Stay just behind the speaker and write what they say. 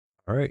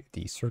All right,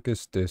 the Cirque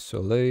du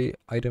Soleil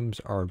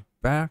items are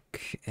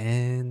back,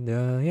 and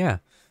yeah.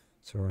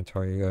 So we're gonna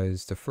tell you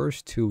guys the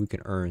first two we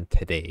can earn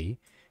today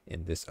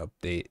in this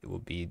update will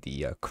be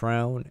the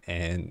crown,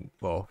 and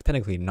well,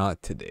 technically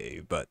not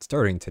today, but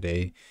starting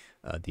today,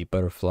 the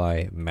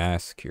butterfly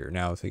mask here.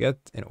 Now,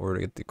 in order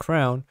to get the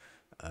crown,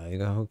 you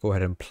gotta go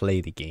ahead and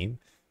play the game.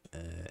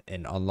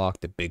 And unlock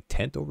the big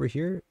tent over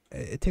here.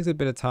 It takes a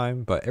bit of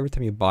time, but every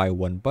time you buy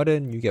one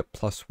button, you get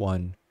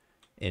 +1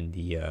 in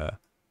the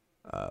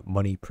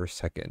money per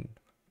second.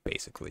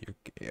 Basically,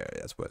 yeah,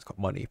 that's what it's called,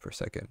 money per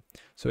second.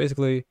 So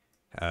basically,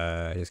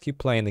 just keep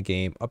playing the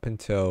game up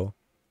until,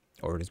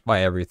 or just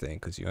buy everything,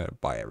 because you gotta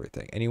buy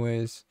everything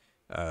anyways,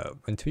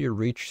 until you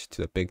reach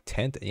to the big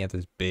tent, and you have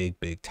this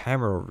big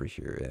timer over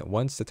here. And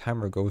once the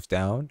timer goes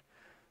down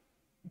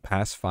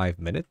past 5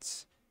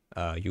 minutes,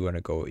 you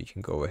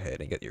can go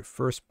ahead and get your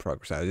first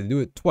progress. I do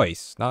it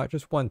twice, not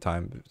just one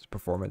time. It's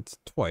performance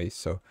twice.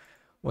 So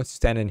once you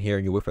stand in here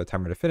and you wait for the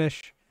timer to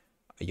finish,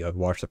 you have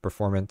watched the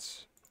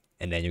performance,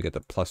 and then you get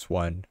the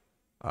 +1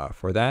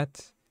 for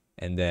that,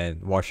 and then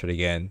watch it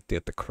again to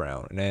get the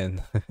crown, and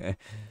then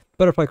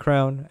butterfly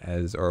crown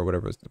or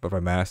whatever it's the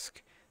butterfly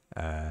mask.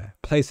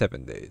 Play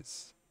 7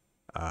 days.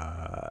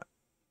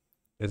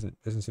 Doesn't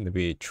seem to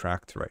be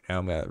tracked right now.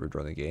 I'm gonna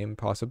rejoin the game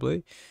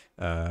possibly.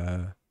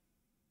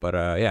 But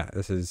yeah,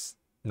 this is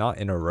not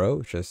in a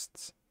row.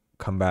 Just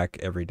come back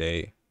every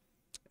day,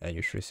 and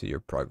you should see your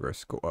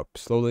progress go up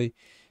slowly.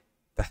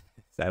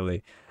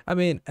 Sadly, I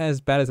mean,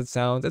 as bad as it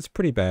sounds, it's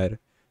pretty bad.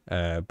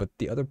 But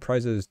the other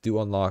prizes do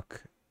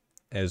unlock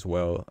as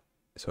well.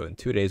 So in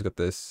 2 days, got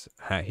this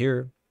hat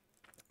here,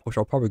 which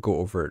I'll probably go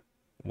over it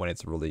when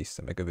it's released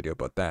and make a video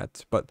about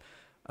that. But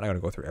I'm not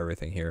gonna go through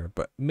everything here.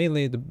 But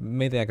mainly, the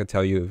main thing I can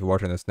tell you if you're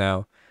watching this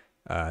now,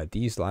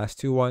 these last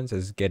two ones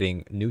is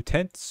getting new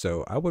tents.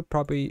 So I would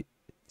probably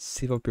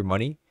save up your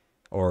money,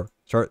 or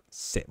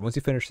once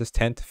you finish this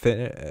tent,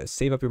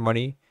 save up your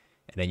money.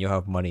 And then you'll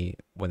have money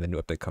when the new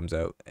update comes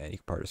out, and you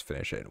can probably just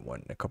finish it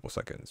in a couple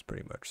seconds,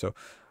 pretty much. So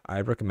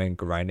I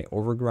recommend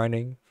over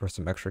grinding for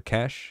some extra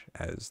cash,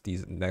 as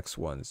these next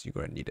ones you're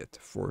gonna need it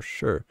for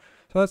sure.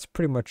 So that's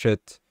pretty much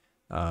it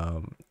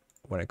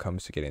when it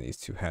comes to getting these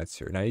two hats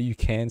here. Now you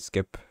can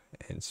skip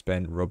and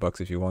spend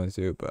Robux if you want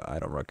to, but I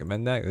don't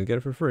recommend that. You'll get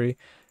it for free.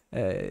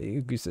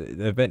 The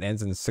event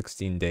ends in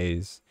 16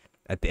 days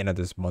at the end of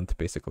this month,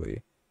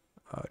 basically,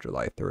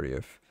 July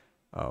 30th,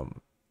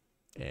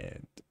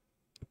 and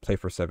play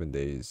for 7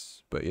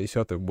 days, but you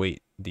still have to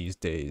wait these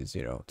days,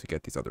 to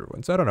get these other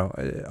ones. I don't know,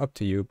 up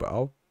to you, but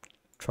I'll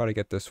try to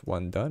get this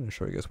one done and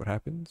show you guys what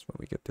happens when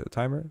we get to the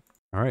timer.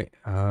 All right,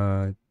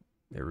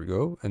 there we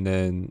go, and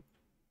then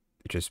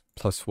just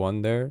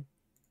 +1 there,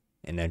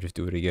 and then just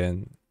do it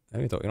again. I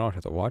mean, you don't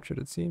have to watch it,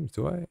 it seems.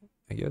 Do I?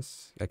 I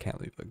guess I can't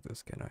leave like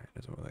this, can I? It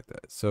doesn't work like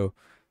that. So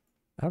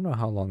I don't know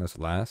how long this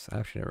lasts. I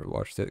actually never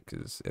watched it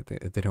because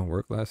it didn't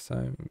work last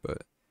time,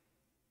 but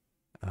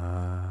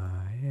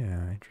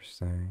yeah,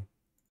 interesting.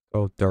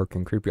 Oh, dark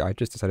and creepy. I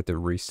just decided to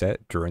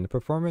reset during the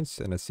performance,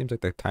 and it seems like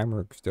the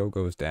timer still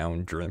goes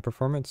down during the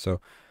performance. So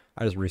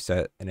I just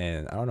reset, and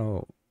then I don't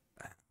know,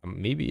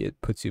 maybe it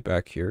puts you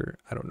back here.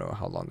 I don't know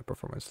how long the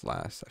performance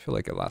lasts. I feel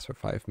like it lasts for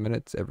 5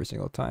 minutes every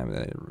single time, and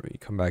then you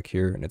come back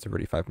here and it's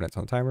already 5 minutes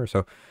on timer.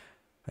 So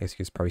I guess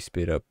you could probably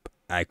speed up.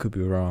 I could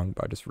be wrong,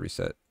 but I just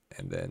reset,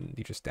 and then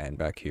you just stand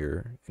back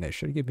here, and it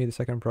should give me the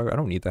second progress. I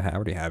don't need the hat. I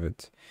already have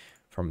it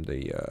from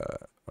the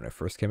when I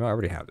first came out. I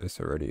already have this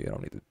already. I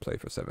don't need to play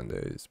for 7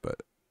 days,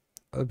 but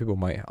other people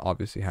might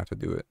obviously have to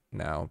do it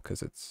now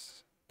because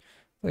it's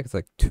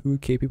like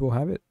 2K people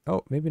have it.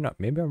 Oh, maybe not.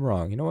 Maybe I'm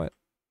wrong. You know what?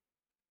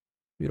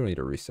 You don't need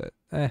a reset.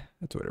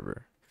 That's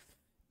whatever.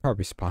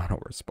 Probably spawn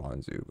where it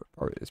spawns you,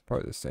 but it's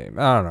probably the same.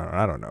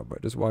 I don't know.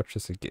 But just watch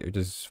this again.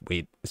 Just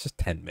wait. It's just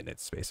 10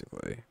 minutes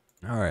basically.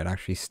 All right.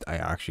 I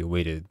actually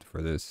waited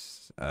for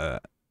this,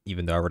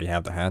 even though I already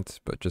have the hat,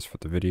 but just for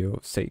the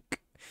video's sake.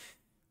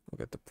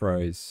 We'll get the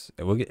prize,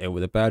 and we'll get it.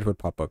 The badge would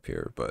pop up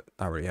here, but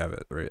I already have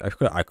it. Right? I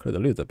could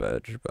have leave the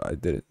badge, but I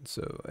didn't.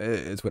 So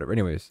it's whatever.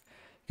 Anyways,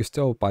 you can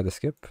still buy the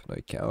skip.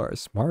 Like, alright,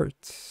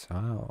 smart.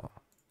 Wow,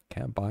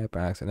 can't buy it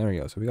by accident. There we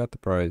go. So we got the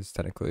prize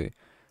technically.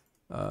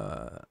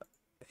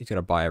 He's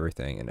gonna buy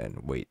everything and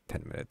then wait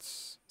 10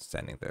 minutes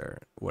standing there.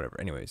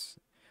 Whatever. Anyways,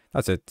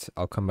 that's it.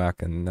 I'll come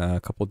back in a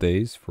couple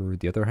days for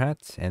the other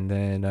hats, and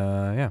then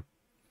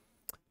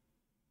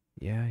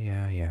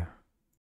yeah.